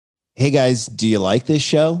Hey guys, do you like this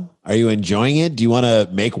show? Are you enjoying it? Do you want to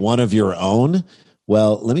make one of your own?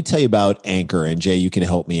 Well, let me tell you about Anchor, and Jay, you can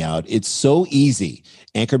help me out. It's so easy.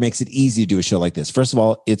 Anchor makes it easy to do a show like this. First of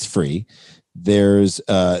all, it's free. There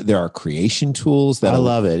are creation tools that I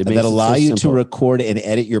love it. that allow you to record and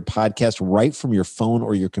edit your podcast right from your phone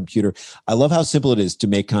or your computer. I love how simple it is to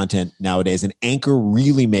make content nowadays, and Anchor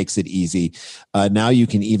really makes it easy. Now you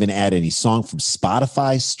can even add any song from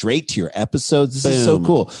Spotify straight to your episodes. This is so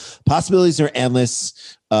cool. Possibilities are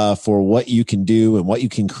endless for what you can do and what you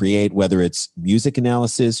can create, whether it's music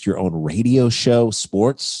analysis, your own radio show,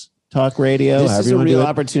 sports talk radio. This is a real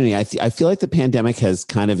opportunity. I feel like the pandemic has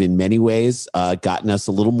kind of in many ways gotten us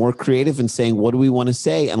a little more creative in saying, what do we want to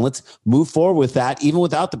say? And let's move forward with that, even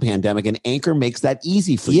without the pandemic. And Anchor makes that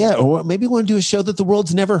easy for you. Yeah, or maybe you want to do a show that the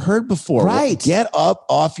world's never heard before. Right. Get up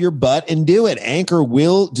off your butt and do it. Anchor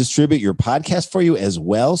will distribute your podcast for you as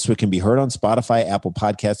well, so it can be heard on Spotify, Apple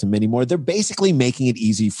Podcasts, and many more. They're basically making it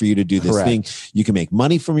easy for you to do this thing. You can make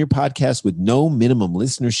money from your podcast with no minimum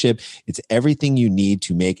listenership. It's everything you need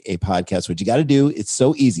to make a podcast. What you got to do, it's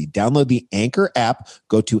so easy. Download the Anchor app,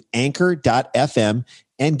 go to anchor.fm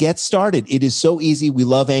and get started. It is so easy. We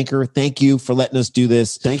love Anchor. Thank you for letting us do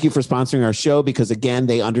this. Thank you for sponsoring our show because, again,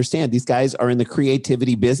 they understand these guys are in the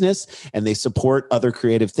creativity business and they support other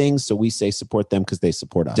creative things. So we say support them because they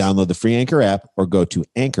support us. Download the free Anchor app or go to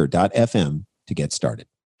anchor.fm to get started.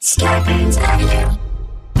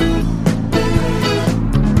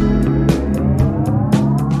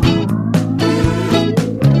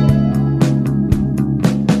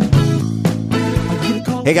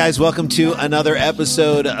 Hey guys, welcome to another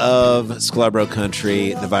episode of Scalabro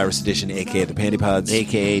Country, the virus edition, aka the Panty Pods,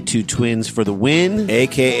 aka two twins for the win,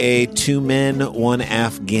 aka two men, one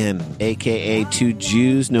Afghan, aka two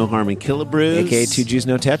Jews, no harm in Killabrews, aka two Jews,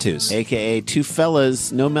 no tattoos, aka two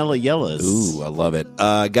fellas, no mellow yellows. Ooh, I love it.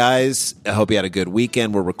 Guys, I hope you had a good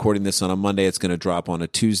weekend. We're recording this on a Monday. It's going to drop on a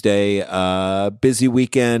Tuesday. Busy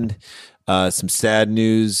weekend. Some sad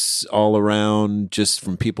news all around, just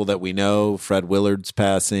from people that we know. Fred Willard's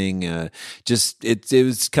passing. It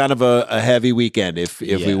was kind of a heavy weekend. If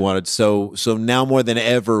we wanted, so now more than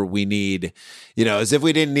ever we need, as if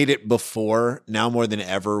we didn't need it before. Now more than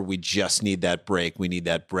ever, we just need that break. We need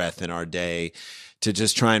that breath in our day to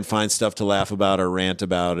just try and find stuff to laugh about or rant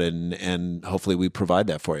about, and hopefully we provide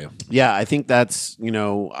that for you. Yeah, I think that's,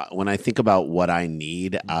 when I think about what I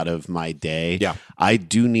need out of my day, I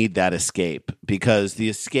do need that escape, because the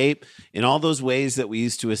escape in all those ways that we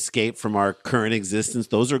used to escape from our current existence,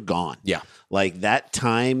 those are gone. Yeah. Like that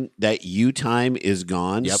time, that you time is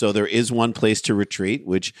gone. Yep. So there is one place to retreat,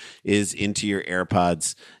 which is into your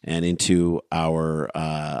AirPods and into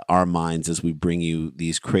our minds as we bring you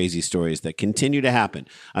these crazy stories that continue to happen.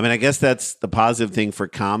 I mean, I guess that's the positive thing for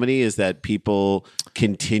comedy, is that people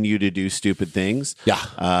continue to do stupid things.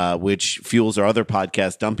 Yeah. Which fuels our other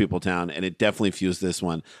podcast, Dumb People Town, and it definitely fuels this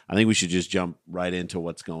one. I think we should just jump right into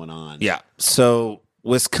what's going on. Yeah. So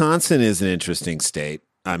Wisconsin is an interesting state.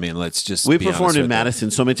 I mean, let's just we performed in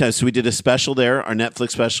Madison so many times. So we did a special there, our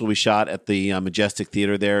Netflix special we shot at the Majestic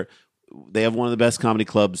Theater there. They have one of the best comedy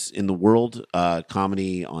clubs in the world,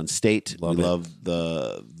 Comedy on State. We love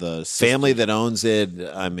the family that owns it.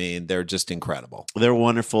 I mean, they're just incredible. They're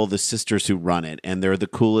wonderful, the sisters who run it, and they're the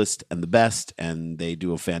coolest and the best, and they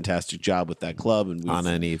do a fantastic job with that club. And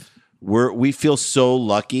Anna and Eve. We feel so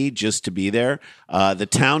lucky just to be there. The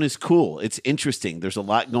town is cool. It's interesting. There's a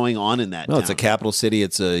lot going on in that town. It's a capital city.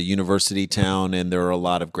 It's a university town, and there are a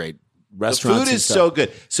lot of great restaurants. The food is so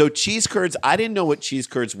good. So cheese curds, I didn't know what cheese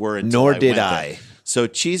curds were until Nor I did went I. there. So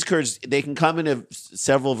cheese curds, they can come in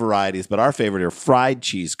several varieties, but our favorite are fried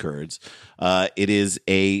cheese curds. It is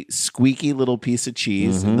a squeaky little piece of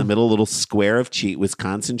cheese in the middle, a little square of cheese,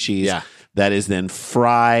 Wisconsin cheese, that is then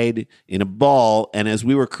fried in a ball. And as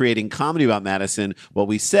we were creating comedy about Madison, what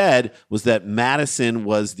we said was that Madison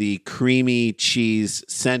was the creamy cheese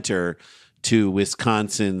center to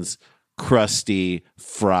Wisconsin's crusty,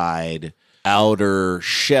 fried outer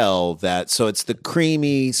shell. So it's the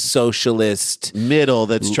creamy socialist middle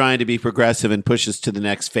that's trying to be progressive and pushes to the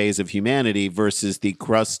next phase of humanity, versus the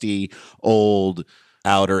crusty old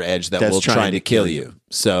outer edge that will try to kill you.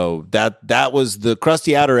 So that was the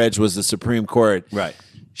crusty outer edge, was the Supreme Court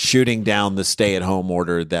shooting down the stay-at-home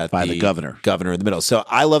order that by the governor in the middle. So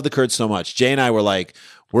I love the curds so much. Jay and I were like,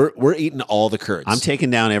 We're eating all the curds. I'm taking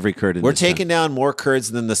down every curd in We're this town. taking down more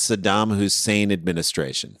curds than the Saddam Hussein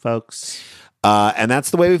administration. Folks. And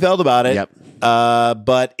that's the way we felt about it. Yep.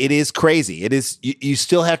 But it is crazy. It is. You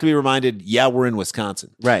still have to be reminded, yeah, we're in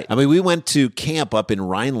Wisconsin. Right. I mean, we went to camp up in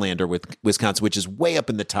Rhinelander, Wisconsin, which is way up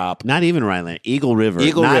in the top. Not even Rhinelander. Eagle River.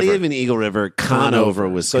 Eagle Not River. even Eagle River. Conover,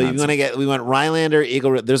 Wisconsin. So you're going to we went Rhinelander,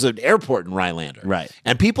 Eagle River. There's an airport in Rhinelander. Right.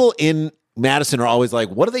 And people in Madison are always like,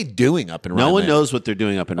 what are they doing up in Rhinelander? No one knows what they're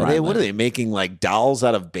doing up in Rhinelander. What are they making, like dolls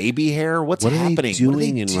out of baby hair? What's What are they happening? doing What are they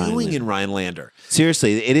in doing Rhinelander? in Rhinelander?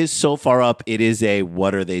 Seriously, it is so far up. It is a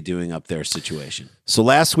what are they doing up there situation. So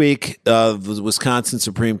last week, the Wisconsin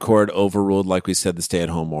Supreme Court overruled, like we said, the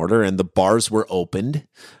stay-at-home order, and the bars were opened,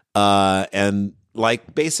 and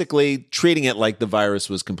like basically treating it like the virus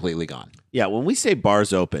was completely gone. Yeah, when we say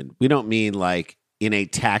bars open, we don't mean like in a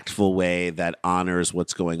tactful way that honors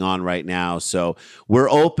what's going on right now. So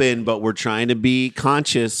we're open, but we're trying to be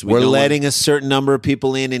conscious. We're letting a certain number of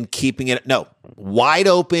people in and keeping it wide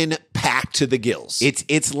open, packed to the gills.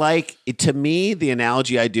 It's like to me, the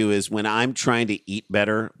analogy I do is when I'm trying to eat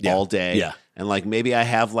better all day. Yeah. And like maybe I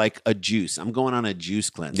have like a juice. I'm going on a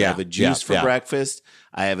juice cleanse. I Yeah. have a juice for Yeah. breakfast.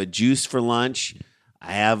 I have a juice for lunch.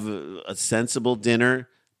 I have a sensible dinner.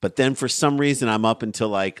 But then for some reason I'm up until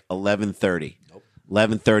like 11:30.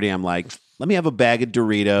 11:30, I'm like, let me have a bag of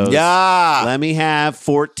Doritos. Yeah. Let me have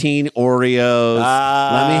 14 Oreos.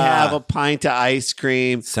 Let me have a pint of ice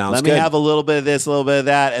cream. Sounds Let me good. have a little bit of this, a little bit of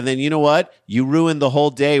that. And then you know what? You ruined the whole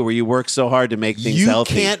day where you work so hard to make things you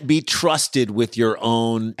healthy. can't be trusted with your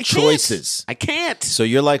own choices. I can't. So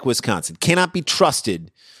you're like Wisconsin. Cannot be trusted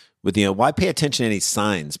with, why pay attention to any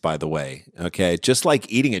signs, by the way? Okay. Just like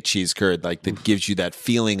eating a cheese curd, like that gives you that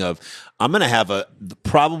feeling of, I'm going to have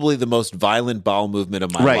probably the most violent bowel movement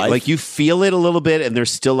of my Right. life. Like you feel it a little bit and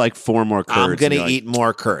there's still like 4 more curds. I'm going and you're to like, eat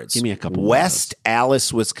more curds. Give me a couple more West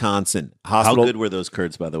Allis, Wisconsin. How Hospital. good were those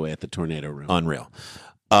curds, by the way, at the tornado room? Unreal.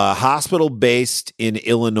 A hospital based in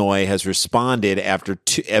Illinois has responded after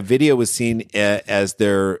a video was seen as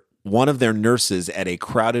one of their nurses at a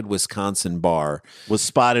crowded Wisconsin bar. Was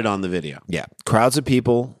spotted on the video. Yeah. Crowds of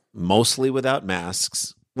people, mostly without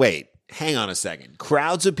masks. Wait, hang on a second.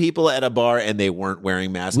 Crowds of people at a bar and they weren't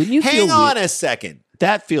wearing masks. Wouldn't you Hang feel on a second.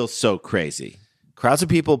 That feels so crazy. Crowds of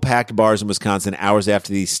people packed bars in Wisconsin hours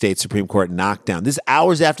after the state Supreme Court knocked down. This is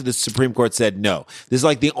hours after the Supreme Court said no. This is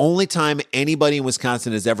like the only time anybody in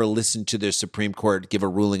Wisconsin has ever listened to their Supreme Court give a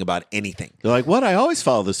ruling about anything. They're like, what? I always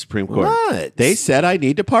follow the Supreme Court. What? They said I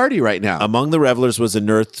need to party right now. Among the revelers was a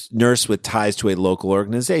nurse with ties to a local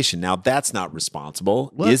organization. Now, that's not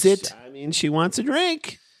responsible, is it? I mean, she wants a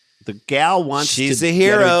drink. The gal wants She's to a get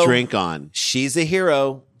hero. her drink on. She's a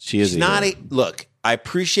hero. She is She's a not hero. look, I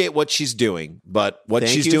appreciate what she's doing, but what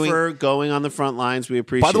Thank she's you doing for going on the front lines. We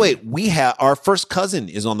appreciate By the way, it. we have our first cousin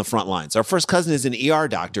is on the front lines. Our first cousin is an ER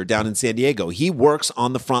doctor down in San Diego. He works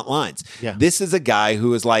on the front lines. Yeah. This is a guy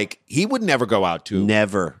who is like, he would never go out to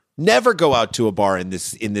Never. go out to a bar in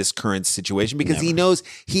this current situation because he knows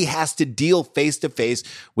he has to deal face to face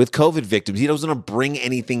with COVID victims. He doesn't want to bring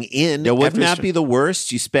anything in. Yeah, wouldn't after- that be the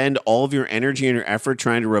worst? You spend all of your energy and your effort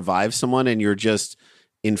trying to revive someone and you're just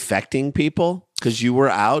infecting people because you were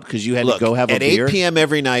out, because you had Look, to go have a at beer? 8 p.m.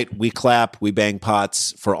 every night, we clap, we bang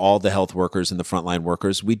pots for all the health workers and the frontline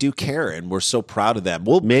workers. We do care, and we're so proud of them.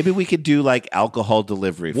 Maybe we could do like alcohol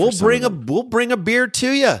delivery. We'll bring a beer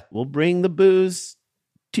to you. We'll bring the booze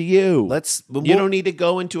to you. You don't need to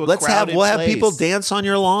go into a crowded We'll have place. people dance on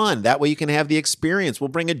your lawn. That way you can have the experience. We'll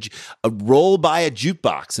bring a roll by a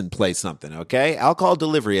jukebox and play something. Okay, alcohol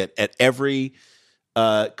delivery at every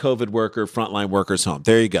COVID worker, frontline worker's home.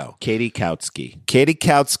 There you go. Katie Kautsky. Katie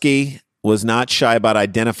Kautsky was not shy about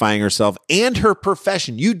identifying herself and her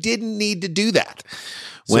profession. You didn't need to do that.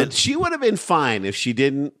 So she would have been fine if she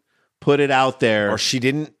didn't put it out there. Or she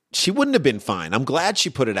wouldn't have been fine. I'm glad she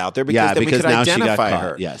put it out there because Yeah, then we could now she got identify caught.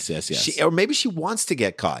 her. Yes. Or maybe she wants to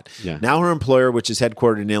get caught. Yeah. Now her employer, which is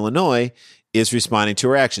headquartered in Illinois, is responding to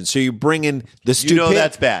her action. So you bring in the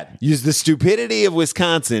that's bad. Use the stupidity of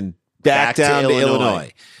Wisconsin back down to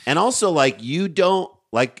Illinois. And also, like, you don't,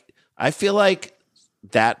 like, I feel like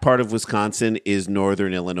that part of Wisconsin is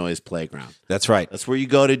Northern Illinois' playground. That's right. That's where you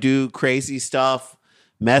go to do crazy stuff,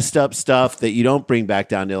 messed up stuff that you don't bring back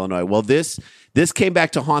down to Illinois. Well, this came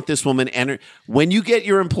back to haunt this woman. And when you get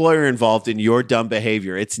your employer involved in your dumb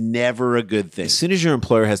behavior, it's never a good thing. As soon as your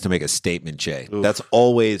employer has to make a statement, Jay, that's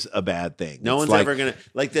always a bad thing. No It's one's ever going to,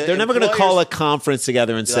 like, They're never going to call a conference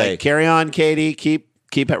together and say, like, carry on, Katie, keep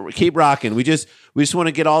rocking. We just want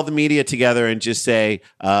to get all the media together and just say,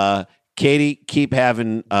 Katie, keep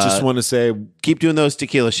having. Just want to say, keep doing those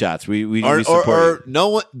tequila shots. We support or you. no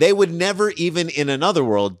one. They would never even in another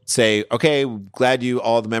world say, "Okay, glad you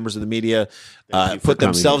all the members of the media put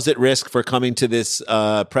themselves at risk for coming to this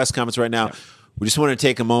press conference right now." Yeah. We just want to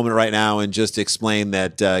take a moment right now and just explain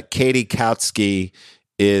that Katie Kautsky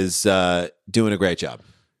is doing a great job.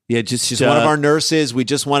 Yeah, she's one of our nurses. We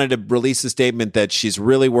just wanted to release a statement that she's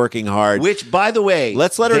really working hard. Which, by the way,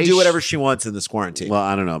 let's let her do whatever she wants in this quarantine. Well,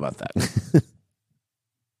 I don't know about that.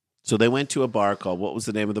 So they went to a bar called, what was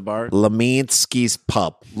the name of the bar? Lemansky's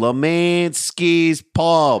Pub. Lemansky's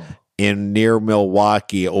Pub. Near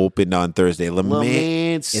Milwaukee, opened on Thursday.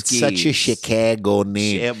 Lemansky's. It's such a Chicago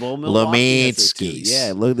name. Yeah, well, Lemansky's.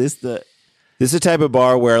 Yeah, look, This is the type of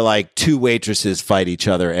bar where like two waitresses fight each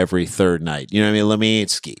other every third night. You know what I mean?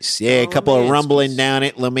 Lemansky's. Yeah, a couple of rumbling down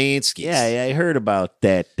at Lemansky's. Yeah, I heard about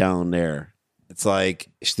that down there. It's like,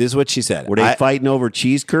 this is what she said. Were they fighting over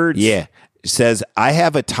cheese curds? Yeah. She says, I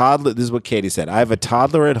have a toddler. This is what Katie said. I have a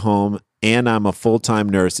toddler at home and I'm a full-time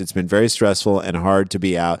nurse. It's been very stressful and hard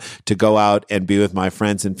to go out and be with my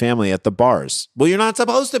friends and family at the bars. Well, you're not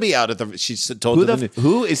supposed to be out at the, she told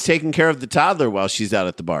who is taking care of the toddler while she's out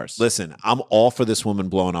at the bars? Listen, I'm all for this woman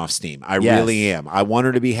blowing off steam. I really am. I want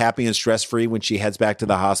her to be happy and stress-free when she heads back to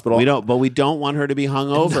the hospital. But we don't want her to be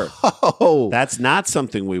hungover. No. That's not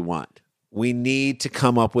something we want. We need to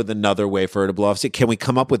come up with another way for her to blow off steam. Can we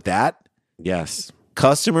come up with that? Yes.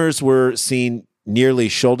 Customers were seen nearly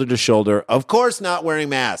shoulder to shoulder, of course not wearing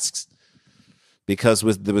masks, because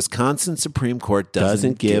the Wisconsin Supreme Court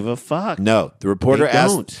doesn't give a fuck. No. The reporter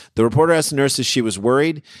asked the nurse if she was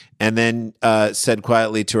worried and then said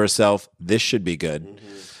quietly to herself, this should be good.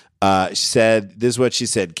 Mm-hmm. She said, this is what she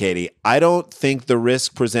said, Katie, I don't think the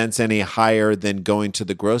risk presents any higher than going to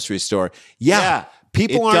the grocery store. Yeah.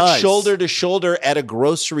 People aren't shoulder to shoulder at a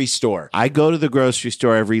grocery store. I go to the grocery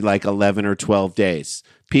store every 11 or 12 days.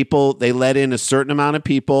 People, they let in a certain amount of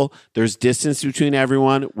people. There's distance between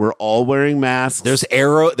everyone. We're all wearing masks. There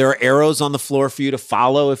are arrows on the floor for you to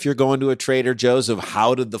follow if you're going to a Trader Joe's of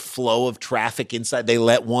how did the flow of traffic inside. They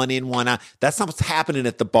let one in, one out. That's not what's happening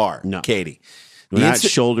at the bar, no. Katie. We're not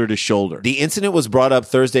shoulder to shoulder. The incident was brought up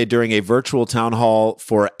Thursday during a virtual town hall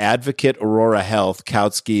for Advocate Aurora Health,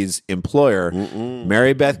 Kautsky's employer.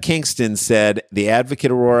 Mary Beth Kingston said the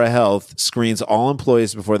Advocate Aurora Health screens all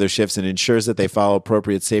employees before their shifts and ensures that they follow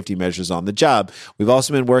appropriate safety measures on the job. We've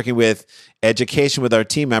also been working with education with our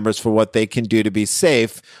team members for what they can do to be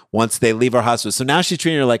safe once they leave our hospital. So now she's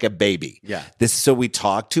treating her like a baby. Yeah. So we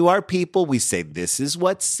talk to our people. We say, this is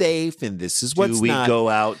what's safe and this is what's not. Do we go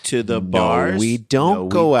out to the bars? No, we don't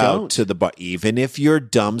go out to the bar. Even if your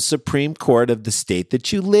dumb Supreme Court of the state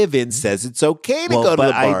that you live in says it's okay to go to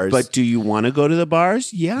the bars. But do you want to go to the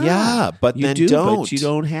bars? Yeah. Yeah, but you then don't. But you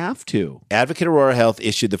don't have to. Advocate Aurora Health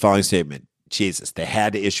issued the following statement. Jesus, they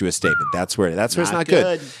had to issue a statement. That's where it's not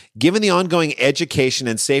good. Given the ongoing education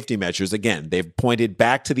and safety measures, again, they've pointed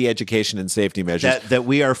back to the education and safety measures that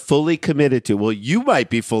we are fully committed to. Well, you might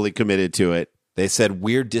be fully committed to it. They said,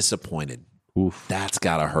 we're disappointed. Oof. That's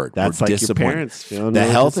gotta hurt. That's We're like disappointed. Your parents. The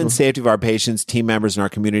health and safety of our patients, team members, and our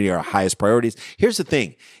community are our highest priorities. Here's the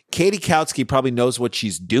thing. Katie Kautsky probably knows what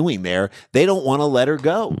she's doing there. They don't want to let her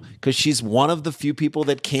go because she's one of the few people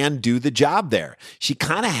that can do the job there. She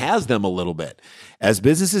kind of has them a little bit. As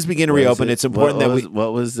businesses begin to reopen, it's important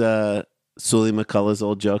What was Sully McCullough's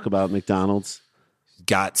old joke about McDonald's?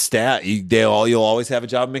 Got staff. You'll always have a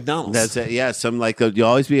job at McDonald's. That's it. Yeah, you'll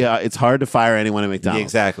always be. It's hard to fire anyone at McDonald's. Yeah,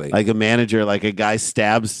 exactly. Like a manager, like a guy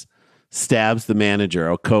stabs the manager,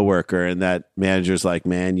 a coworker, and that manager's like,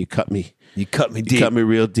 "Man, you cut me deep. You cut me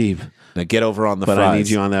real deep. Now get over on the but fries. I need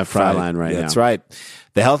you on that fry line right now." That's right.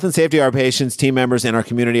 The health and safety of our patients, team members, and our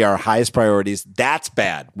community are our highest priorities. That's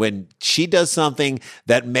bad when she does something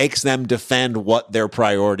that makes them defend what their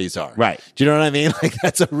priorities are. Right. Do you know what I mean? Like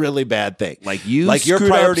that's a really bad thing. Like your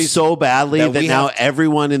priorities up so badly that now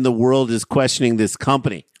everyone in the world is questioning this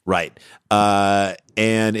company. Right.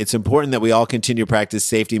 And it's important that we all continue to practice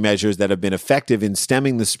safety measures that have been effective in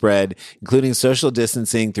stemming the spread, including social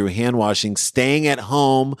distancing through hand washing, staying at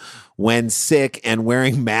home when sick, and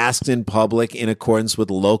wearing masks in public in accordance with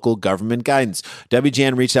local government guidance.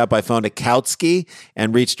 WGN reached out by phone to Kautsky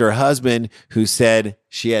and reached her husband, who said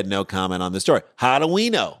she had no comment on the story. How do we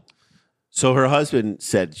know? So her husband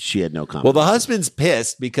said she had no comment. Well, the husband's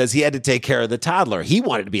pissed because he had to take care of the toddler. He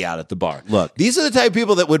wanted to be out at the bar. Look, these are the type of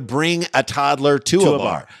people that would bring a toddler to a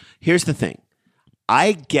bar. Here's the thing.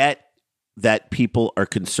 I get that people are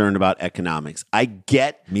concerned about economics. I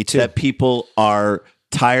get Me too. that people are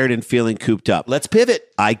tired and feeling cooped up. Let's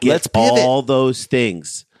pivot. I get all those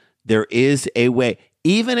things. There is a way.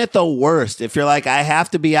 even at the worst, if you're like, I have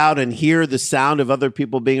to be out and hear the sound of other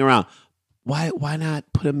people being around, why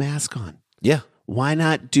not put a mask on? Yeah. Why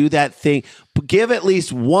not do that thing? Give at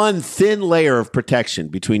least one thin layer of protection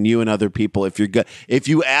between you and other people if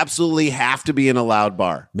you absolutely have to be in a loud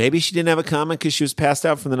bar. Maybe she didn't have a comment because she was passed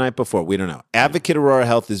out from the night before. We don't know. Advocate Aurora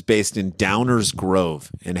Health is based in Downers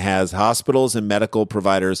Grove and has hospitals and medical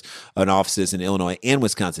providers and offices in Illinois and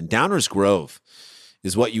Wisconsin. Downers Grove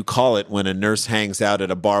is what you call it when a nurse hangs out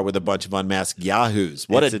at a bar with a bunch of unmasked yahoos.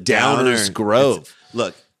 What It's a Downers Grove.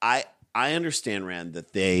 Look, I understand, Rand,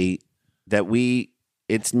 it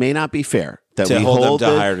may not be fair that To we hold them hold to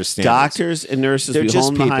the higher standards. doctors and nurses. They're we just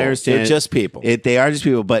hold them to people. higher They're standards. just people. They are just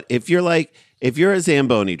people. But if you're a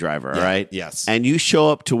Zamboni driver, all right, yes. and you show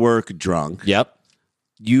up to work drunk, Yep.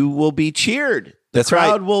 you will be cheered. The That's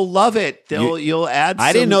crowd right. will love it. You'll add.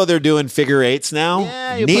 I didn't know they're doing figure eights now.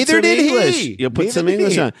 Yeah, you'll put Neither some did English. he. You'll put Neither some did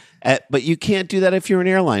English he. on. But you can't do that if you're an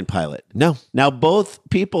airline pilot. No. Now both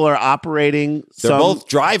people are operating. They're both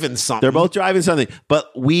driving something. They're both driving something.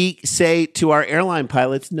 But we say to our airline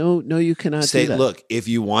pilots, no, you cannot Say, do that. look, if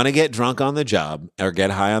you want to get drunk on the job or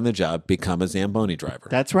get high on the job, become a Zamboni driver.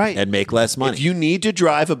 That's right. And make less money. If you need to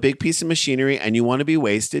drive a big piece of machinery and you want to be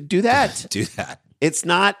wasted, do that. do that. It's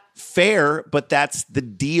not fair, but that's the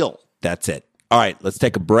deal. That's it. All right, let's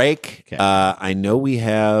take a break. Okay. I know we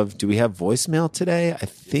have. Do we have voicemail today? I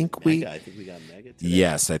think we. I think we got Mega today.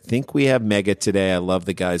 Yes, I think we have Mega today. I love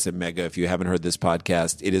the guys at Mega. If you haven't heard this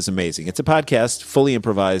podcast, it is amazing. It's a podcast fully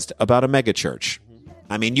improvised about a mega church.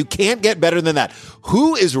 I mean, you can't get better than that.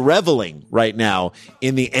 Who is reveling right now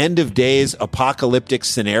in the end of days apocalyptic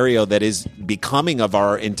scenario that is becoming of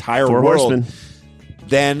our entire Four world Horsemen.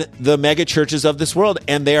 than the mega churches of this world?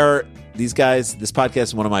 And they are. These guys, this podcast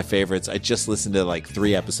is one of my favorites. I just listened to like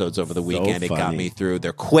 3 episodes over the weekend. It got funny. me through.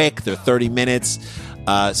 They're quick. They're 30 minutes.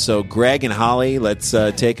 So Greg and Holly, let's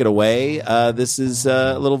take it away. This is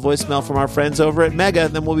a little voicemail from our friends over at Mega.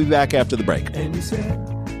 Then we'll be back after the break.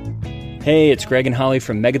 Hey, it's Greg and Holly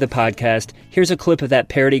from Mega the Podcast. Here's a clip of that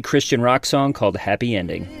parody Christian rock song called Happy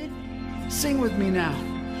Ending. Sing with me now.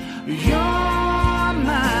 You're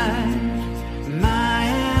my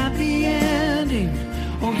happy ending.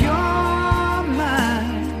 Oh, you're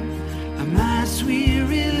my sweet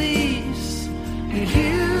release. And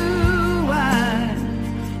you, I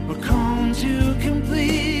will come to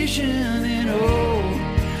completion. And oh,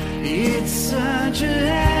 it's such a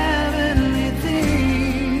heavenly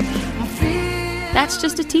thing. I feel. That's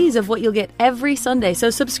just a tease of what you'll get every Sunday, so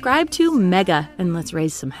subscribe to Mega and let's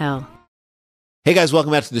raise some hell. Hey guys,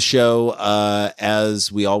 welcome back to the show.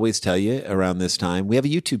 As we always tell you around this time, we have a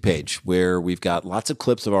YouTube page where we've got lots of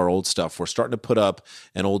clips of our old stuff. We're starting to put up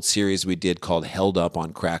an old series we did called Held Up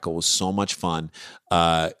on Crackle. It was so much fun.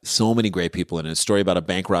 So many great people in it. A story about a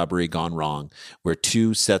bank robbery gone wrong where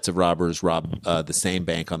 2 sets of robbers rob the same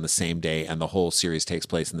bank on the same day, and the whole series takes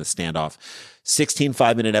place in the standoff. 16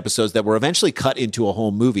 5-minute episodes that were eventually cut into a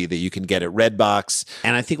whole movie that you can get at Redbox.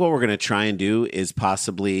 And I think what we're going to try and do is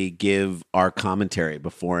possibly give our commentary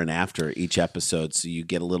before and after each episode, so you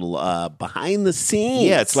get a little behind the scenes.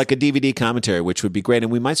 Yeah, it's like a DVD commentary, which would be great.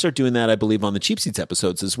 And we might start doing that, I believe, on the Cheap Seats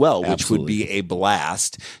episodes as well, which would be a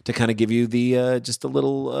blast to kind of give you the just a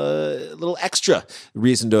little extra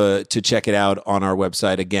reason to check it out on our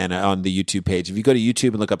website, again, on the YouTube page. If you go to YouTube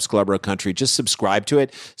and look up Scarborough Country, just subscribe to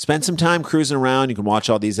it. Spend some time cruising around. You can watch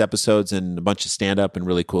all these episodes and a bunch of stand-up and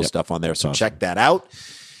really cool stuff on there. So check that out.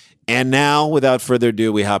 And now, without further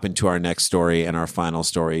ado, we hop into our next story and our final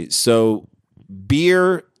story. So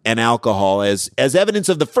beer and alcohol, as evidence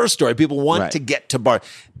of the first story, people want to get to bar.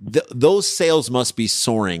 Those sales must be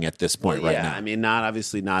soaring at this point right now. I mean,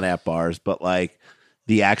 obviously not at bars, but like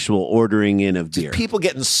the actual ordering in of beer. People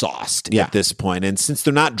getting sauced at this point. And since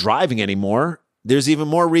they're not driving anymore, there's even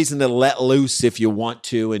more reason to let loose if you want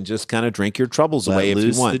to and just kind of drink your troubles away if you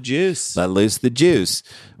want. Let loose the juice. Let loose the juice.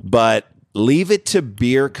 But leave it to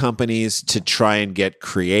beer companies to try and get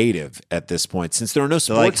creative at this point, since there are no sports.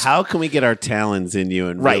 So like, how can we get our talons in you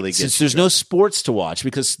and really get since there's no sports to watch,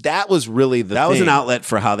 because that was really the that was thing. an outlet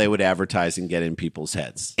for how they would advertise and get in people's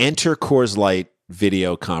heads. Enter Coors Light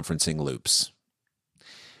video conferencing loops.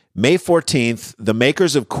 May 14th, the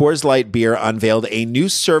makers of Coors Light beer unveiled a new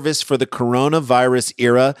service for the coronavirus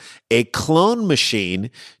era, a clone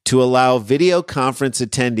machine to allow video conference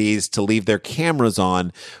attendees to leave their cameras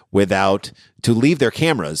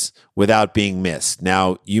without being missed.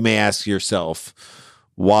 Now, you may ask yourself,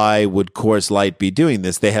 why would Coors Light be doing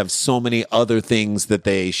this? They have so many other things that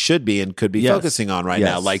they should be and could be focusing on right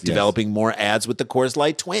now, like developing more ads with the Coors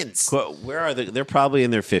Light twins. Where are they? They're probably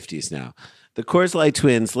in their 50s now. The Coors Light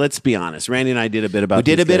Twins, let's be honest. Randy and I did a bit about We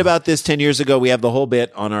did these a bit guys. about this 10 years ago. We have the whole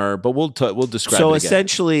bit on our, but we'll describe So it again.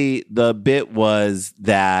 essentially, the bit was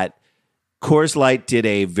that Coors Light did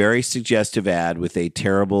a very suggestive ad with a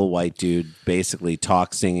terrible white dude basically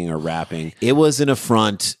singing or rapping. It was an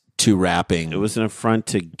affront to rapping. It was an affront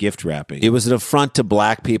to gift wrapping. It was an affront to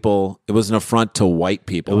black people. It was an affront to white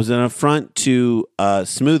people. It was an affront to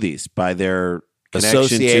smoothies by their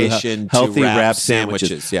Association to healthy to wrap wrap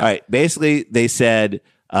sandwiches, yeah. All right. Basically, they said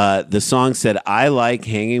the song said, "I like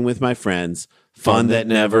hanging with my friends, fun that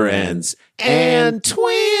never ends, and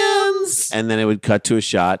twins." And then it would cut to a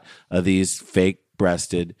shot of these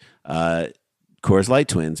fake-breasted Coors Light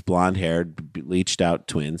twins, blonde-haired, bleached-out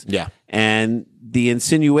twins. Yeah. And the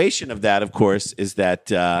insinuation of that, of course, is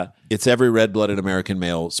that It's every red-blooded American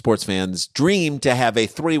male sports fan's dream to have a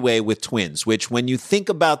three-way with twins, which when you think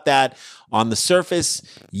about that on the surface,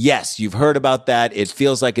 yes, you've heard about that. It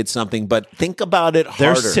feels like it's something, but think about it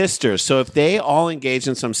they're harder. sisters. So if they all engage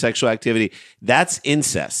in some sexual activity, that's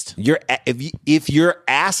incest. If you're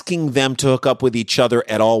asking them to hook up with each other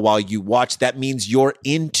at all while you watch, that means you're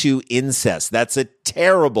into incest. That's a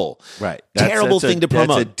terrible, terrible thing to promote.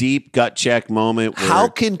 That's a deep gut check moment. Where, How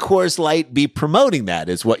can Coors Light be promoting that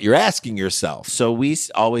is what you're asking yourself. So we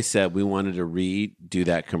always said we wanted to redo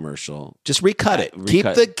that commercial. Just recut it.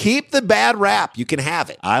 Recut. Keep the bad rap. You can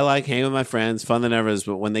have it. I like hanging with my friends, fun that never is.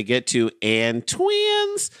 But when they get to and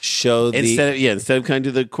twins, Show the instead of cutting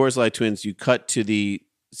to the Coors Light twins, you cut to the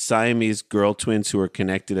Siamese girl twins who are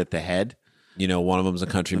connected at the head. one of them's a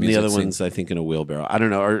country And music the other singer. one's, I think, in a wheelbarrow. I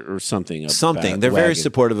don't know, or something. Something. They're very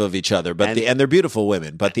supportive of each other, but And- and they're beautiful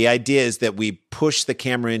women. But the idea is that we push the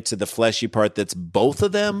camera into the fleshy part that's both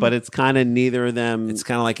of them. But it's kind of neither of them. it's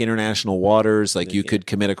kind of like international waters. Like you could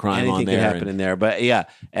commit a crime Anything on there. could happen in there. But yeah,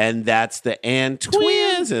 and that's the and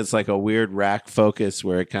twins. It's like a weird rack focus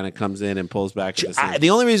where it kind of comes in and pulls back. To the same. The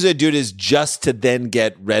only reason I do it is just to then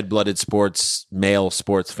get red-blooded male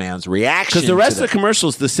sports fans reaction. Because the rest to of the commercial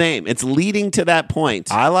is the same. It's leading to that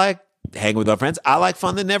point. I like hanging with our friends. I like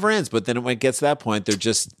fun that never ends. But then when it gets to that point, they're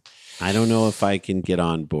just. I don't know if I can get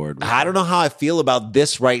on board with I don't know how I feel about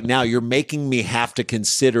this right now. You're making me have to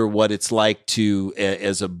consider what it's like to,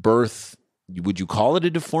 as a birth. Would you call it a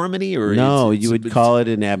deformity, or No, you would call it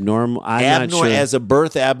an abnormal. I'm not sure. as a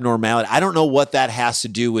birth abnormality? I don't know what that has to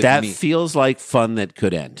do with That me. feels like fun that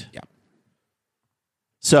could end. Yeah.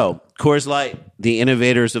 So Coors Light, the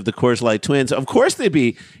innovators of the Coors Light twins, of course they'd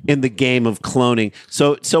be in the game of cloning.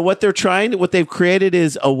 So what they've created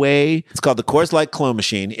is a way. It's called the Coors Light Clone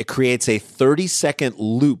Machine. It creates a 30-second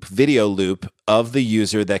video loop of the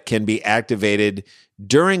user that can be activated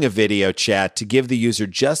during a video chat to give the user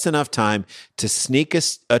just enough time to sneak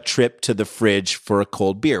a trip to the fridge for a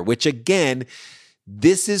cold beer, which again,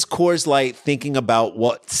 this is Coors Light thinking about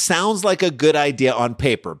what sounds like a good idea on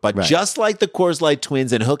paper, but Right. just like the Coors Light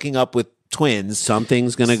twins and hooking up with twins,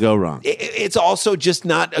 Something's going to go wrong. it's also just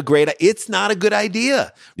not a great. It's not a good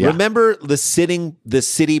idea. Yeah. Remember the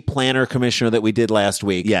city planner commissioner that we did last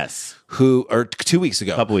week? Yes. Or 2 weeks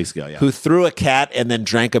ago, A couple weeks ago, yeah. who threw a cat and then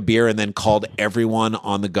drank a beer and then called everyone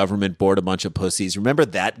on the government board a bunch of pussies. Remember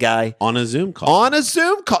that guy? On a Zoom call. On a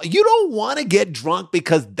Zoom call. You don't want to get drunk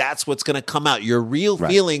because that's what's going to come out. Your real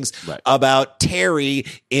feelings about Terry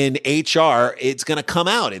in HR, it's going to come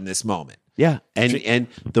out in this moment. Yeah. And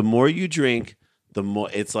the more you drink, the more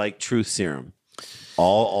it's like truth serum.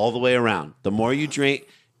 All the way around. The more you drink,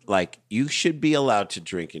 like you should be allowed to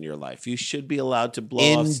drink in your life. You should be allowed to blow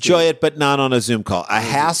off Enjoy steam. it, but not on a Zoom call. A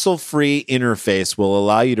hassle-free interface will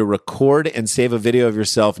allow you to record and save a video of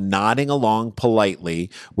yourself nodding along politely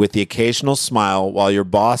with the occasional smile while your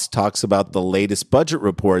boss talks about the latest budget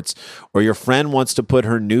reports or your friend wants to put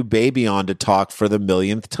her new baby on to talk for the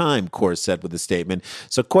millionth time, Coors said with a statement.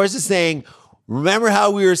 So Coors is saying, remember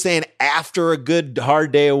how we were saying after a good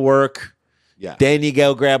hard day of work, Yeah. then you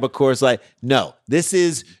go grab a Coors Light? No, this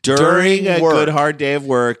is During a work. good hard day of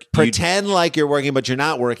work, Pretend like you're working, but you're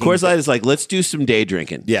not working. Coors Light is like, let's do some day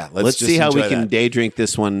drinking. Yeah, let's just see how we enjoy can that. day drink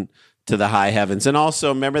this one to the high heavens. And also,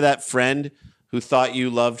 remember that friend who thought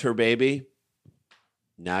you loved her baby?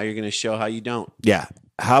 Now you're going to show how you don't. Yeah.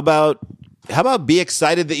 How about be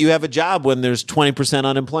excited that you have a job when there's 20%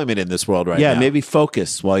 unemployment in this world right now? Yeah, maybe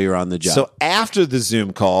focus while you're on the job. So after the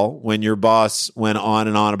Zoom call, when your boss went on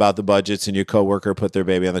and on about the budgets and your coworker put their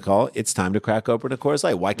baby on the call, it's time to crack open a Coors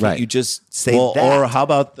Light. Why can't Right. you just say that? Or how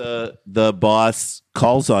about the boss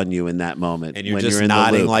calls on you in that moment and you're when just you're in the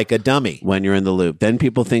nodding loop. like a dummy. When you're in the loop, then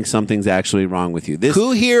people think something's actually wrong with you. This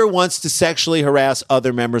Who here wants to sexually harass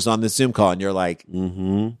other members on the Zoom call? And you're like,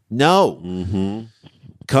 no.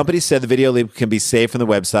 company said the video link can be saved from the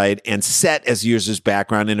website and set as users'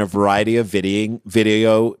 background in a variety of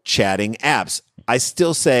video chatting apps. I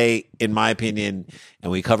still say, in my opinion,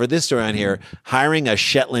 and we covered this around here, hiring a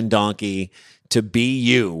Shetland donkey to be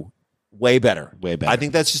you, way better. Way better. I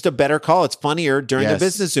think that's just a better call. It's funnier during the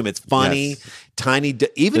business Zoom. It's funny, tiny.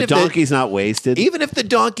 Even The if donkey's not wasted. even if the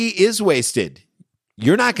donkey is wasted,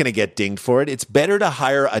 you're not going to get dinged for it. It's better to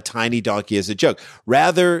hire a tiny donkey as a joke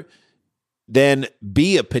rather than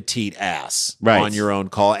be a petite ass on your own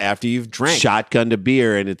call after you've drank. Shotgunned a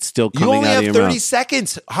beer and it's still You coming only out have of your 30 mouth.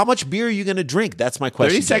 seconds. How much beer are you going to drink? That's my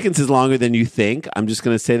question. 30 seconds is longer than you think. I'm just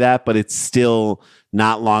going to say that, but it's still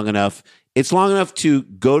not long enough. It's long enough to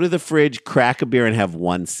go to the fridge, crack a beer, and have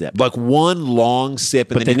one sip. Like one long sip,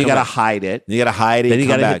 and But then you got got to hide it. You got to hide it. Then you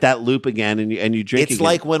got come to back. hit that loop again, and you drink. It's again.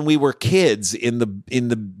 like when we were kids in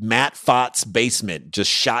the Matt Fott's basement, just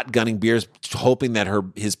shotgunning beers, hoping that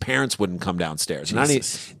his parents wouldn't come downstairs.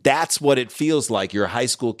 Jesus. That's what it feels like. You're high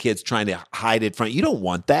school kids trying to hide it from. You don't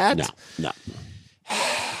want that. No.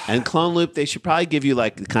 And Clone Loop, they should probably give you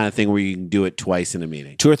like the kind of thing where you can do it twice in a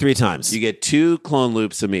meeting. 2 or 3 times. You get 2 Clone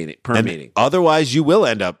Loops per meeting. Otherwise, you will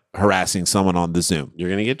end up harassing someone on the Zoom. You're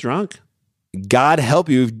going to get drunk. God help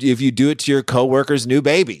you if you do it to your coworker's new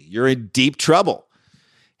baby. You're in deep trouble.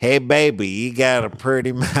 Hey, baby, you got a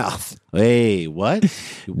pretty mouth. Hey, what?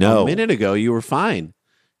 No. A minute ago, you were fine.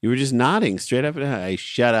 You were just nodding straight up and down. Hey,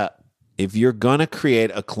 shut up. If you're going to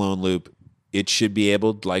create a clone loop, it should be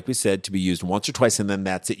able, like we said, to be used once or twice, and then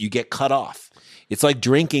that's it. You get cut off. It's like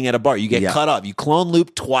drinking at a bar. You get cut off. You clone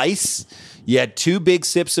loop twice. You had 2 big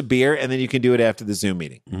sips of beer, and then you can do it after the Zoom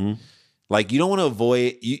meeting. Mm-hmm. Like, you don't want to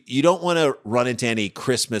avoid, you don't want to run into any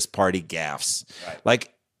Christmas party gaffes. Right.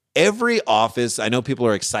 Like, every office, I know people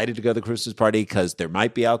are excited to go to the Christmas party because there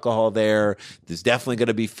might be alcohol there. There's definitely going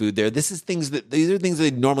to be food there. These are things that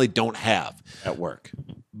they normally don't have at work.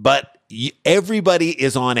 But everybody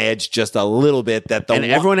is on edge just a little bit.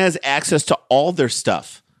 Everyone has access to all their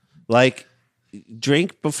stuff. Like,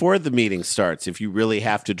 drink before the meeting starts if you really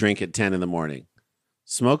have to drink at 10 in the morning.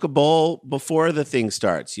 Smoke a bowl before the thing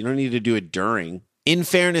starts. You don't need to do it during. In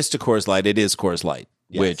fairness to Coors Light, it is Coors Light,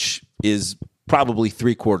 which is probably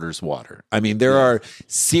 3/4 water. I mean, there are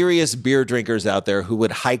serious beer drinkers out there who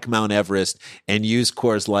would hike Mount Everest and use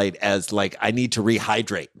Coors Light as like, I need to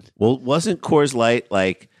rehydrate. Well, wasn't Coors Light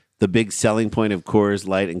like the big selling point of Coors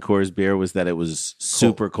Light and Coors beer was that it was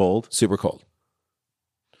super cold? Super cold.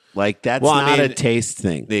 Like, that's not a taste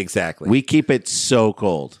thing. Exactly. We keep it so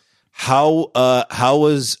cold. How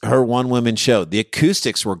was her one woman show? The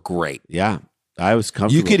acoustics were great. Yeah. I was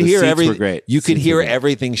comfortable. You could The hear seats everything. were great. You could Seats hear were great.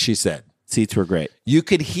 everything she said. Seats were great. You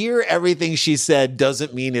could hear everything she said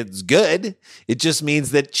doesn't mean it's good. It just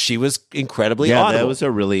means that she was incredibly audible. That was a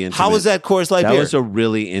really intimate. How was that Coors Light That beer? was a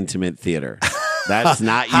really intimate theater. That's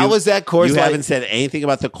not you. How was that Coors You Light? haven't said anything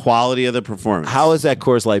about the quality of the performance. How was that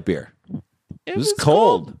Coors Light beer? It was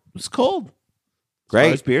cold. It was cold. As far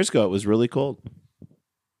Great. as beers go, it was really cold.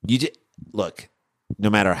 Look, no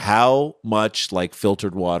matter how much like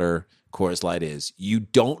filtered water Coors Light is, you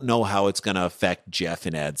don't know how it's going to affect Jeff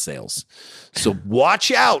and ad sales. So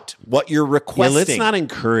watch out what you're requesting. Let's not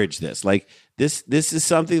encourage this. Like this is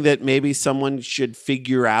something that maybe someone should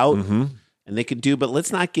figure out and they could do, but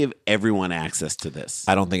let's not give everyone access to this.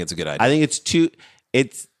 I don't think it's a good idea. I think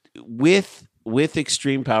it's with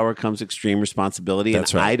extreme power comes extreme responsibility.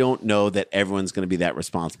 That's and right. I don't know that everyone's going to be that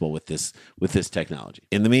responsible with this technology.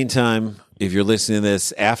 In the meantime, if you're listening to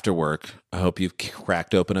this after work, I hope you've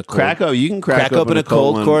cracked open a cold, You can crack open a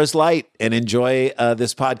cold one. Coors Light and enjoy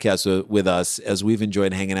this podcast with us as we've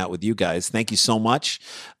enjoyed hanging out with you guys. Thank you so much.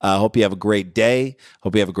 Hope you have a great day.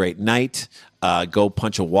 Hope you have a great night. Go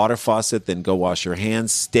punch a water faucet, then go wash your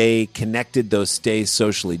hands. Stay connected, though stay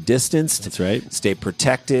socially distanced. That's right. Stay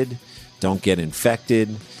protected. Don't get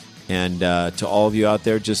infected. And to all of you out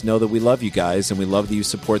there, just know that we love you guys and we love that you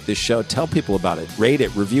support this show. Tell people about it. Rate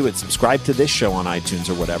it, review it, subscribe to this show on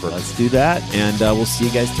iTunes or whatever. Let's do that. And we'll see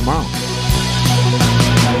you guys tomorrow.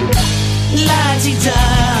 La-ti-da,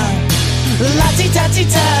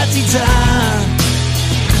 la-ti-da-ti-da-ti-da,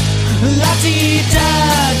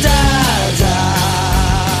 la-ti-da-da-da.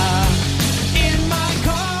 In my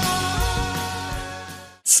car.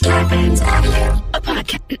 Scarpins Audio,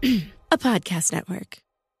 a podcast network.